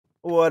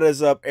What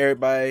is up,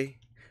 everybody?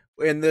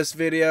 In this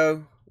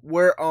video,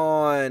 we're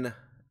on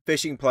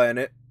Fishing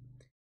Planet,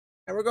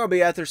 and we're going to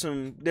be after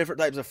some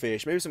different types of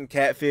fish. Maybe some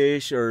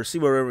catfish, or see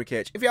whatever we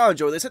catch. If y'all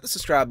enjoy this, hit the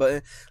subscribe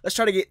button. Let's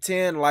try to get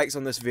 10 likes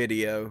on this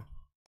video.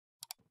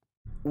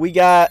 We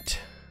got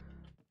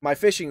my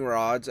fishing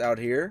rods out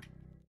here.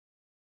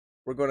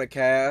 We're going to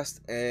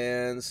cast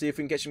and see if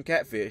we can catch some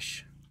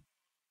catfish.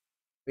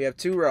 We have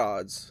 2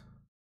 rods.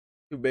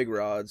 2 big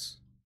rods.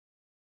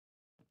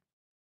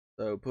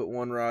 So put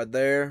one rod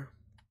there.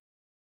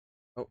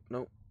 Oh,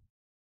 no.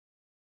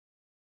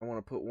 I want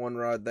to put one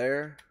rod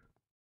there.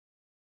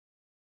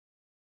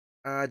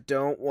 I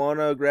don't want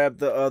to grab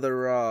the other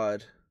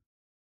rod.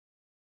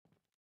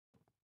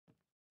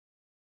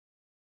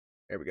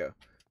 There we go.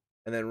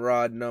 And then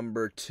rod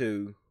number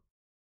 2.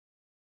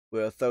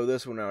 We'll throw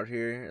this one out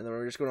here. And then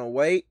we're just going to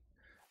wait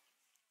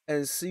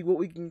and see what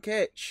we can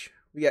catch.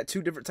 We got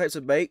 2 different types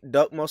of bait.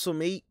 Duck muscle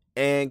meat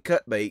and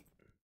cut bait.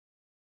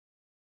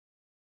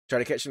 Try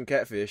to catch some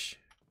catfish.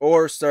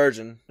 Or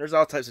sturgeon. There's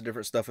all types of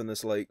different stuff in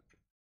this lake.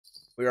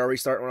 We're already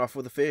starting off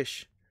with a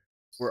fish.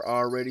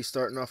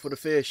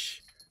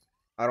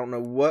 I don't know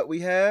what we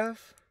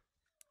have.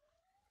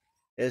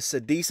 It's a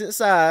decent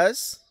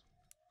size.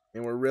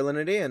 And we're reeling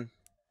it in.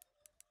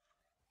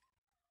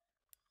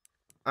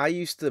 I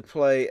used to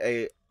play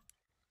a...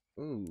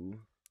 Ooh.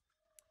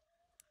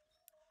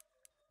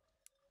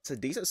 It's a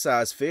decent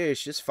sized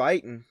fish. Just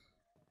fighting.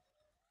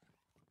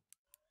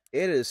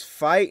 It is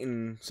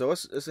fighting. So it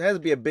has to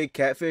be a big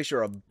catfish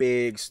or a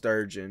big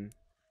sturgeon.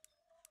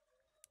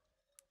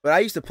 But I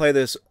used to play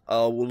this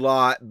a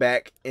lot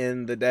back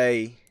in the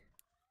day.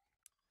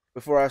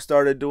 Before I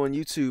started doing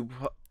YouTube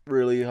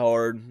really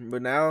hard.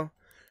 But now,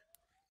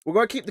 we're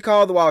going to keep the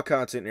Call of the Wild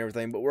content and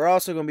everything. But we're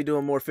also going to be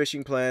doing more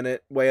Fishing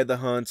Planet, Way of the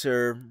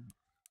Hunter.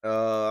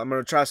 I'm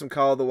going to try some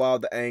Call of the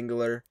Wild, the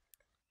Angler.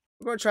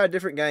 We're going to try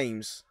different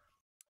games.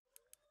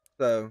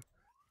 So,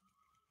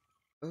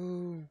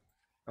 ooh.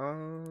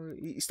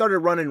 He started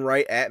running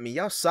right at me.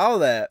 Y'all saw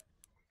that.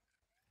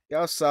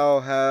 Y'all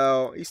saw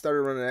how he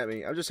started running at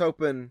me. I'm just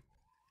hoping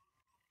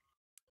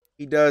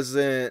he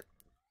doesn't...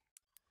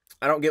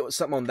 I don't get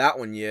something on that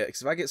one yet.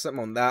 Because if I get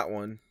something on that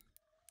one...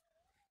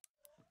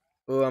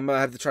 Oh, I'm going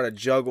to have to try to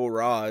juggle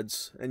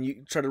rods. And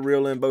you try to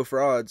reel in both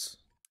rods.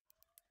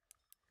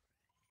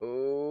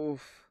 Oh,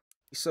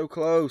 he's so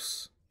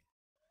close.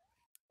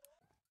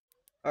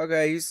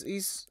 Okay,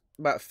 he's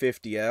about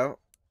 50 out.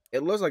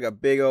 It looks like a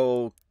big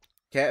old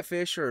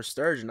catfish or a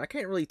sturgeon. I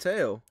can't really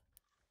tell.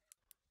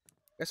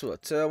 Guess we'll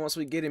tell once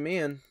we get him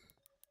in.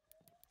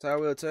 That's how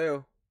we'll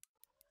tell.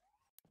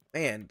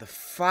 Man, the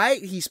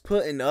fight he's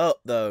putting up,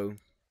 though.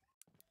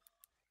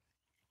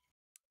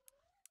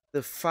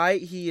 The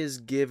fight he is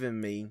giving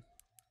me.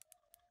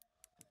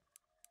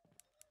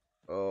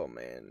 Oh,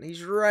 man.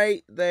 He's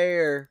right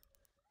there.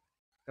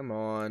 Come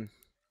on.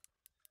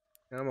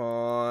 Come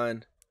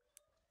on.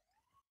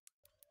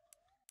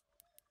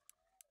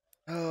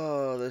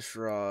 Oh, this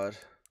rod.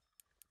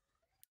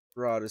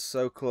 Rod is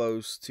so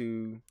close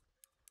to...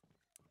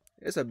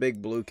 It's a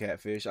big blue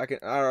catfish. I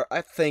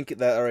think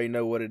that I already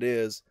know what it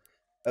is.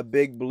 A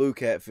big blue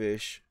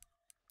catfish.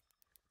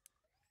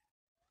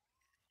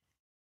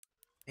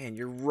 Man,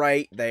 you're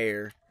right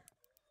there.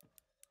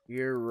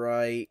 You're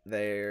right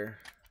there.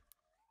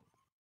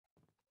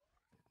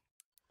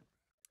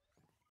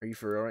 Are you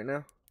for real right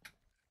now?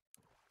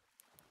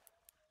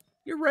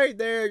 You're right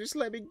there. Just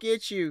let me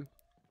get you.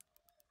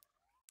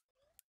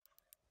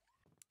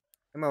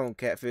 Come on,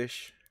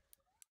 catfish.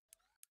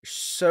 You're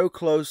so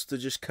close to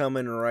just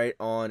coming right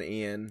on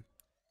in.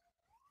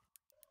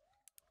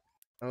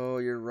 Oh,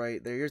 you're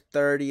right there. You're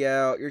 30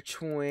 out. You're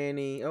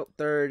 20. Oh,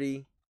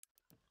 30.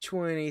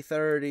 20,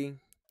 30.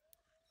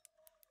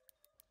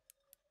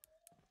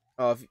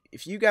 Oh,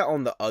 if you got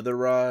on the other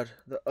rod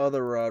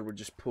would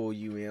just pull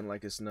you in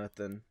like it's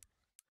nothing.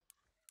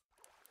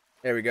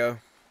 There we go.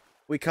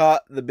 We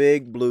caught the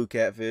big blue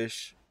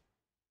catfish.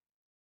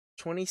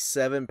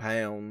 27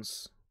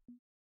 pounds.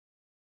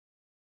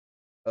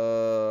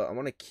 I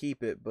want to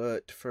keep it,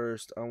 but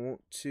first I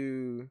want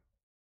to...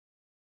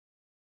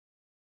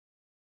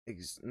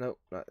 Nope,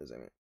 not this.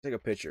 Take a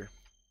picture.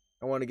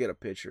 I want to get a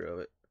picture of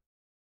it.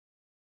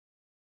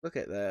 Look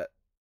at that.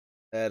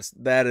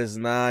 That is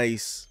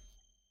nice.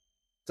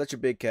 Such a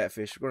big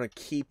catfish. We're gonna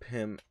keep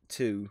him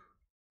too.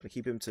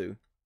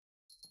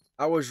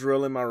 I was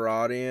reeling my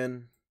rod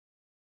in,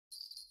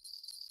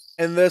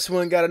 and this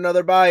one got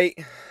another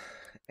bite,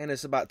 and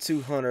it's about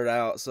 200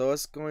 out. So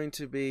it's going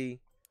to be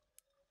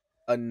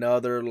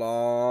another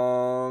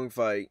long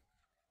fight.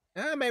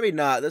 Maybe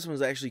not. This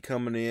one's actually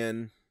coming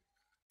in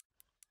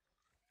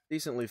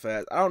decently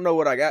fast. I don't know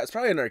what I got. It's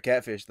probably another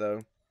catfish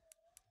though.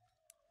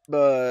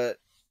 But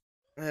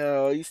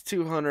hell, he's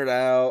 200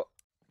 out.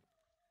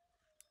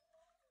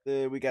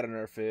 We got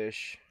another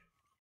fish.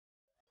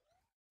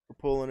 We're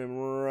pulling him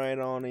right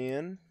on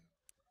in.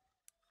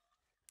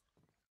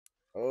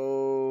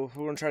 Oh,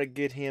 we're gonna try to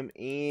get him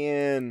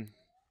in.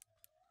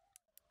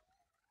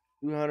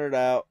 200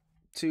 out.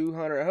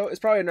 200. Oh, it's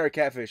probably another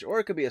catfish, or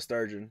it could be a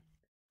sturgeon.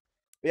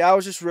 Yeah, I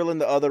was just reeling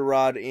the other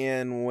rod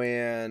in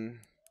when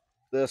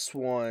this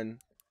one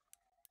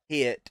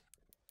hit.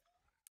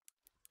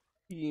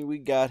 We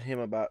got him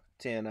about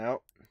 10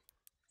 out,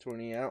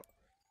 20 out.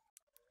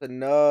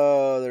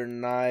 Another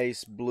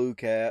nice blue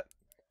cat.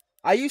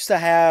 I used to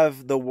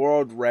have the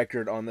world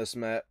record on this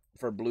map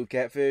for blue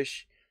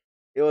catfish.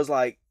 It was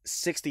like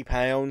 60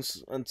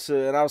 pounds and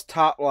I was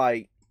top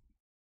like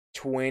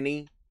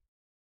 20.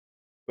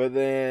 But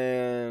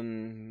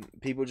then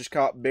people just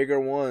caught bigger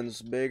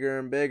ones, bigger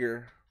and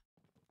bigger.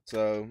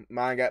 So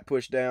mine got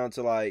pushed down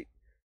to like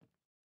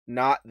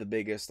not the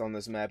biggest on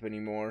this map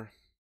anymore.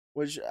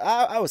 Which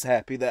I was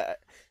happy that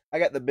I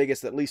got the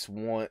biggest at least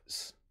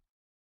once.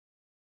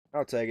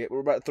 I'll take it. We're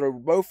about to throw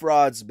both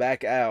rods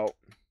back out.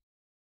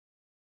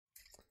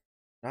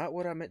 Not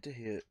what I meant to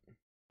hit.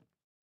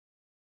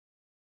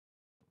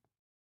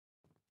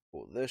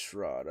 Pull this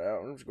rod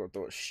out. I'm just going to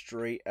throw it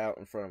straight out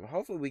in front of it.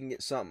 Hopefully we can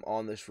get something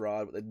on this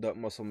rod with the duck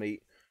muscle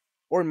meat.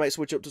 Or we might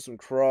switch up to some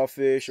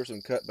crawfish or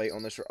some cut bait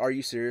on this rod. Are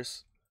you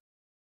serious?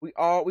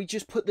 We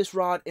just put this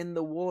rod in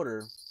the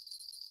water.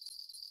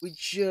 We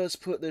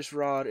just put this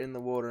rod in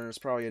the water and it's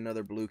probably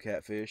another blue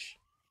catfish.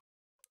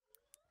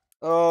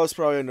 Oh, it's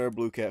probably another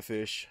blue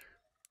catfish.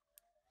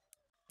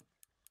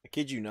 I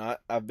kid you not.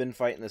 I've been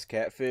fighting this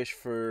catfish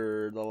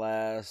for the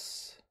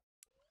last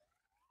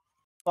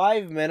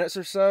 5 minutes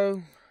or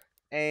so.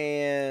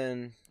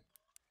 And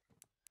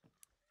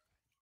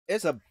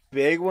it's a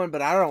big one,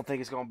 but I don't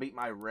think it's going to beat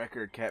my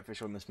record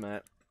catfish on this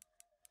map.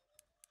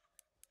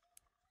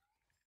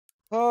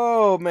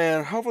 Oh,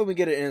 man. Hopefully we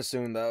get it in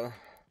soon, though.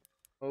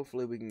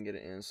 Hopefully we can get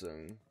it in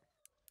soon.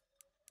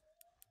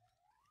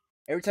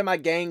 Every time I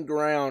gain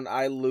ground,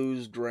 I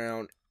lose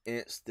ground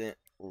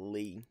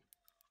instantly.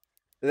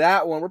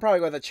 That one, we're probably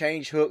going to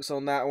change hooks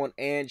on that one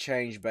and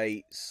change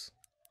baits.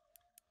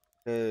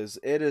 Because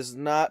it is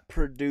not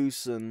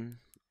producing.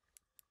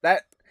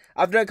 That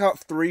I've done caught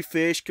 3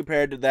 fish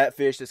compared to that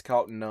fish that's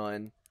caught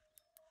none.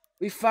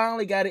 We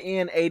finally got it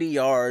in 80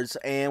 yards,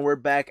 and we're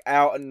back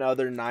out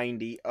another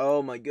 90.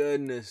 Oh my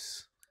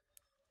goodness.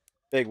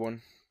 Big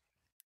one.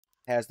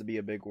 Has to be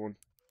a big one.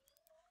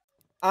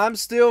 I'm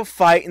still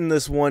fighting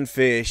this one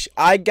fish.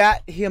 I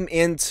got him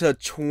into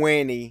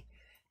 20,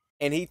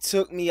 and he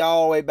took me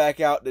all the way back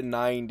out to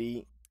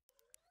 90.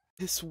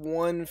 This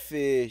one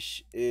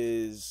fish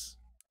is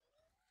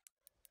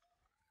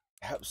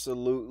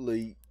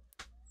absolutely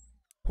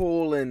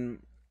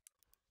pulling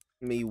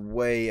me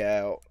way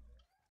out.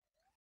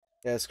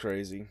 That's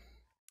crazy.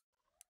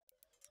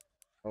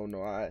 Oh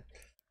no, I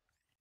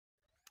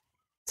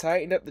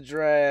tightened up the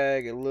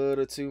drag a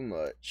little too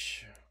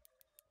much.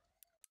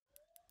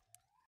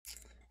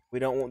 We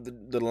don't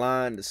want the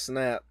line to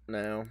snap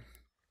now.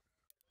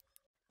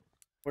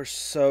 We're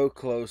so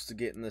close to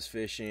getting this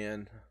fish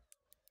in.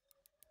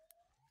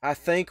 I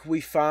think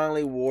we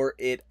finally wore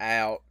it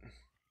out.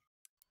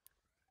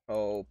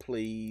 Oh,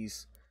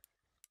 please.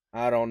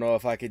 I don't know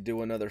if I could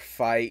do another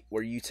fight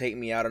where you take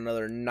me out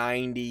another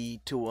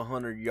 90 to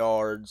 100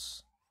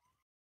 yards.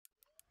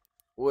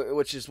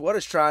 Which is what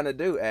it's trying to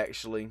do,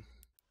 actually.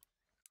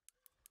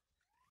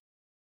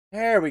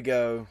 There we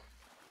go.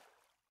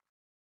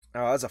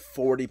 Oh, that's a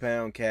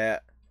 40-pound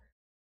cat.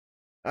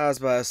 I was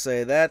about to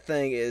say, that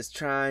thing is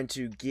trying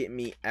to get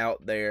me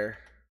out there.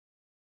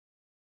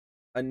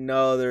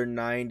 Another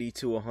 90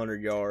 to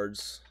 100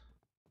 yards.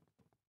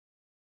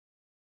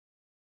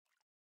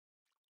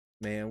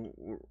 Man,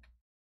 we're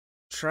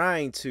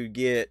trying to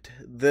get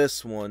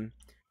this one.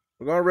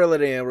 We're going to reel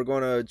it in. We're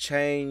going to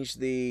change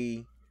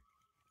the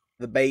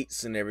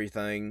baits and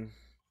everything.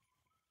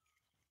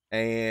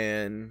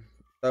 And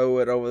throw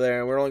it over there.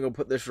 And we're only going to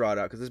put this rod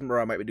out because this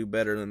rod might do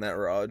better than that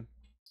rod.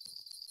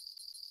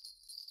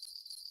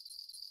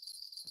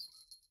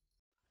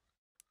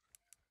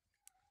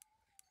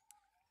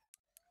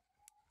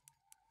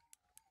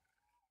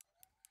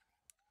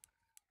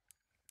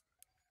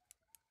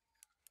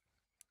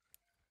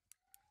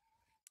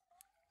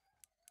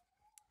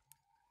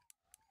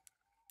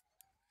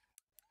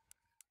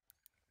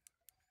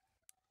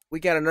 We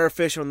got another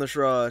fish on this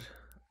rod.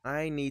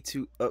 I need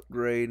to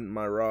upgrade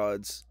my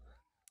rods.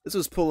 This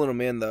was pulling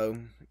them in, though.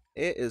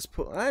 It's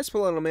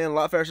pulling them in a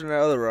lot faster than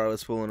that other rod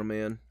was pulling them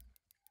in.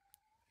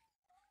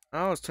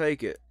 I'll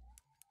take it.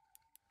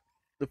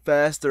 The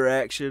faster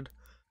action.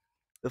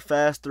 The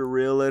faster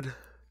reeling.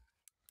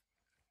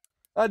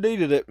 I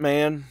needed it,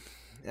 man.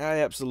 I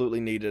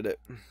absolutely needed it.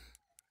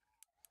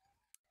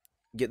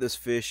 Get this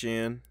fish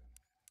in.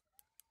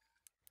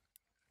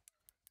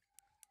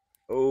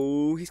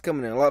 Oh, he's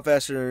coming in a lot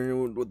faster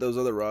than what those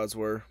other rods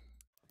were.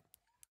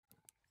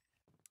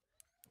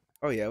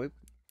 Oh, yeah. I'm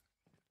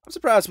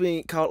surprised we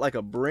ain't caught like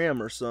a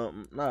brim or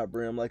something. Not a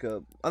brim, like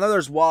a... I know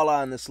there's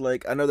walleye in this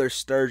lake. I know there's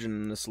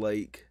sturgeon in this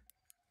lake.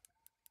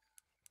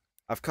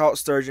 I've caught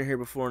sturgeon here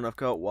before, and I've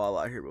caught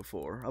walleye here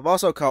before. I've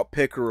also caught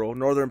pickerel,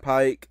 northern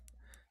pike,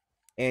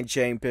 and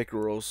chain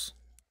pickerels.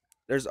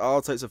 There's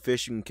all types of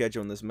fish you can catch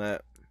on this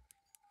map.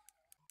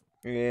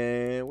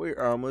 And we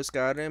almost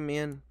got him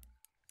in.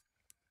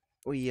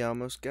 We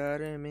almost got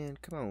him in.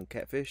 Come on,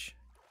 catfish.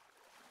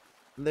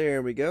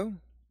 There we go.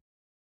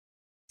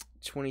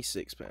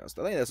 26 pounds.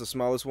 I think that's the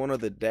smallest one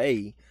of the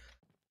day.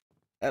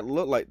 That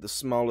looked like the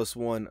smallest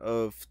one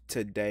of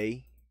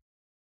today.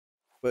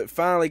 But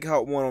finally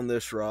caught one on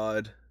this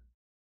rod.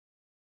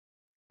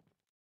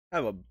 I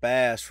have a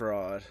bass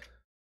rod.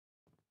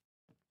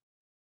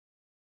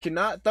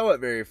 Cannot throw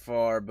it very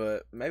far,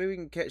 but maybe we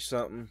can catch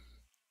something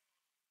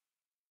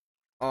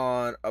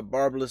on a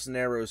barbless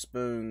narrow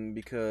spoon,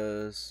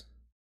 because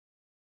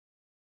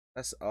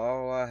that's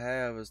all I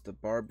have is the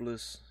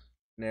barbless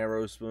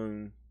narrow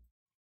spoon.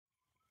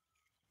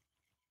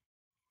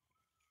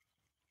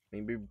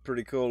 It'd be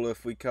pretty cool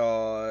if we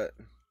caught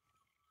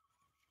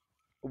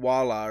a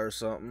walleye or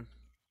something.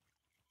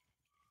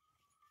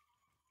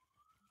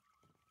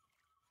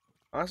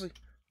 Honestly,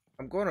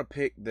 I'm going to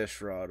pick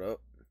this rod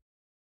up.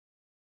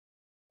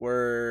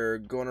 We're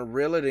going to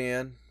reel it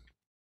in.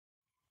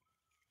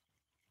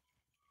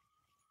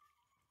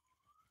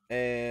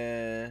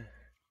 And I'm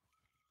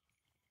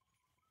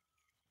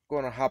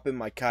going to hop in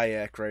my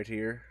kayak right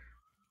here.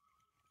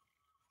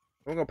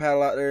 We're going to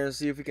paddle out there and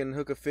see if we can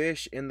hook a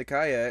fish in the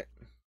kayak.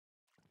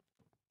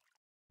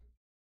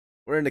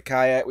 We're in the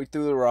kayak. We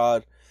threw the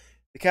rod.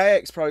 The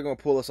kayak's probably going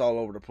to pull us all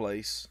over the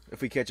place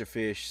if we catch a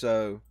fish.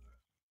 So,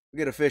 if we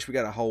get a fish, we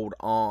got to hold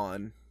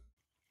on.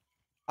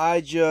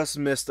 I just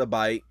missed a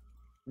bite.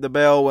 The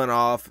bell went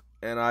off,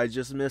 and I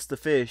just missed the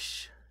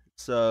fish.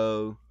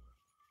 So,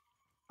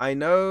 I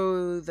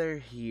know they're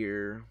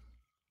here.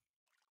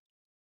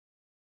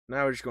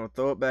 Now we're just going to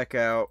throw it back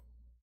out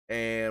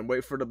and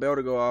wait for the bell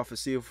to go off and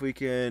see if we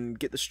can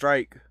get the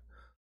strike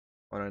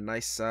on a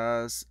nice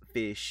size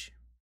fish.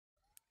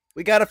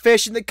 We got a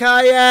fish in the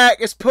kayak.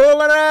 It's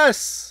pulling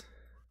us.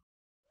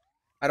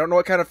 I don't know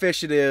what kind of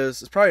fish it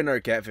is. It's probably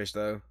another catfish,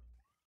 though.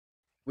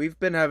 We've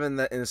been having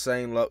that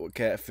insane luck with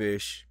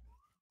catfish.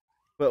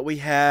 But we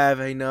have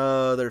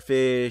another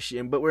fish,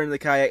 but we're in the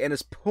kayak, and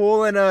it's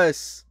pulling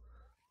us.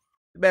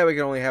 Too bad we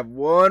can only have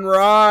one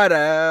rod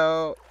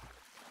out.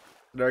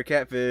 Another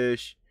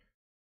catfish.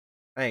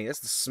 Dang, that's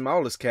the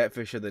smallest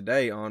catfish of the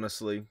day,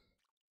 honestly.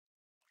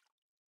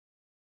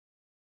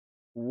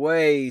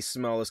 Way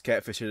smallest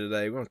catfish of the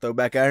day. We're going to throw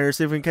back out here and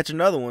see if we can catch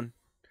another one.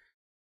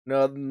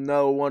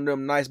 Another one of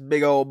them nice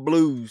big old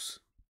blues.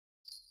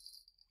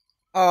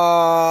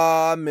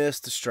 Aw, I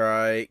missed the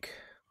strike.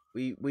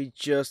 We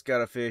just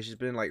got a fish. It's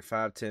been like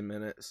 5-10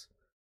 minutes.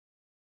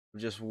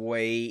 Just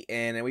wait,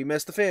 and we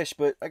missed the fish.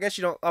 But I guess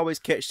you don't always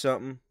catch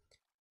something.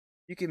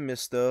 You can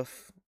miss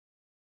stuff.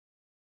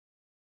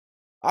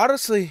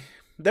 Honestly,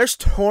 there's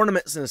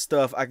tournaments and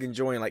stuff I can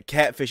join, like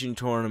catfishing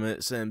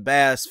tournaments and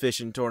bass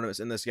fishing tournaments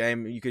in this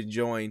game you could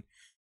join.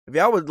 If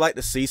y'all would like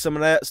to see some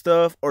of that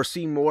stuff or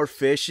see more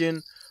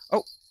fishing.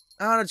 Oh,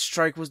 the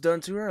strike was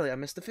done too early. I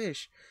missed the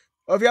fish.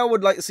 Or if y'all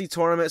would like to see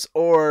tournaments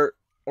or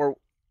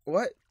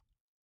what?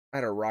 I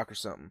had a rock or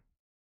something.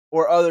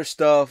 Or other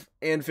stuff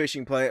in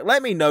Fishing Planet,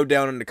 let me know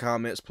down in the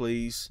comments,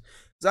 please.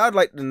 Because I'd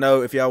like to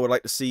know if y'all would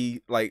like to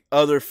see, like,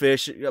 other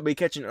fish. I'll be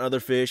catching other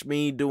fish.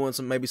 Me doing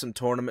maybe some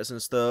tournaments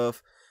and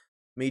stuff.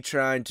 Me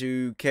trying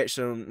to catch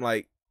some,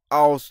 like,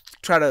 I'll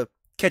try to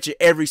catch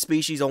every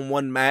species on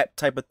one map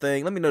type of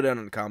thing. Let me know down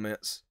in the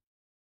comments.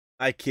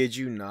 I kid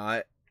you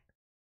not.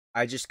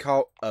 I just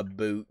caught a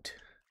boot.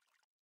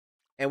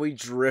 And we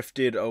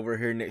drifted over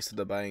here next to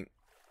the bank.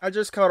 I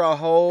just caught a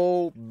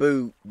whole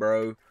boot,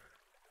 bro.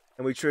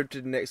 And we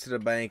drifted next to the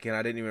bank, and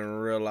I didn't even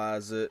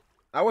realize it.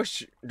 I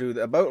wish, dude,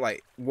 a boat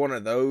like one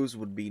of those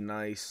would be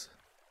nice.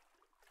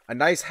 A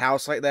nice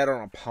house like that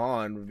on a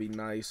pond would be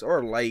nice. Or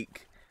a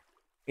lake.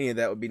 Any of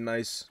that would be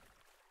nice.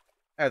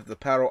 I have to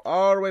paddle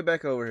all the way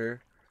back over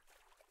here.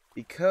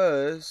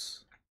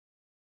 Because...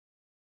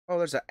 oh,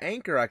 there's an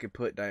anchor I could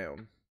put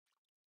down.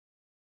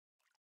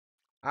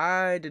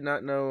 I did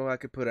not know I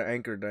could put an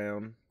anchor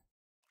down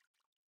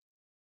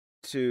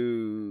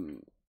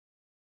to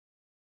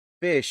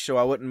fish so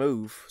I wouldn't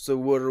move. So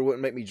water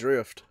wouldn't make me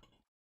drift.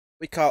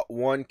 We caught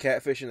one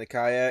catfish in the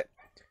kayak.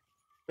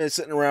 Been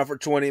sitting around for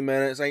 20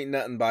 minutes. Ain't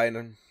nothing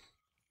biting.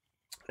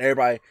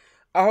 Everybody,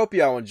 I hope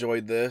y'all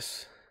enjoyed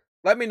this.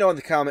 Let me know in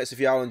the comments if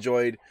y'all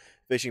enjoyed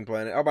Fishing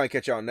Planet. I'll probably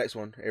catch y'all on the next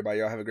one. Everybody,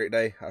 y'all have a great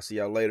day. I'll see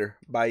y'all later.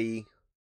 Bye.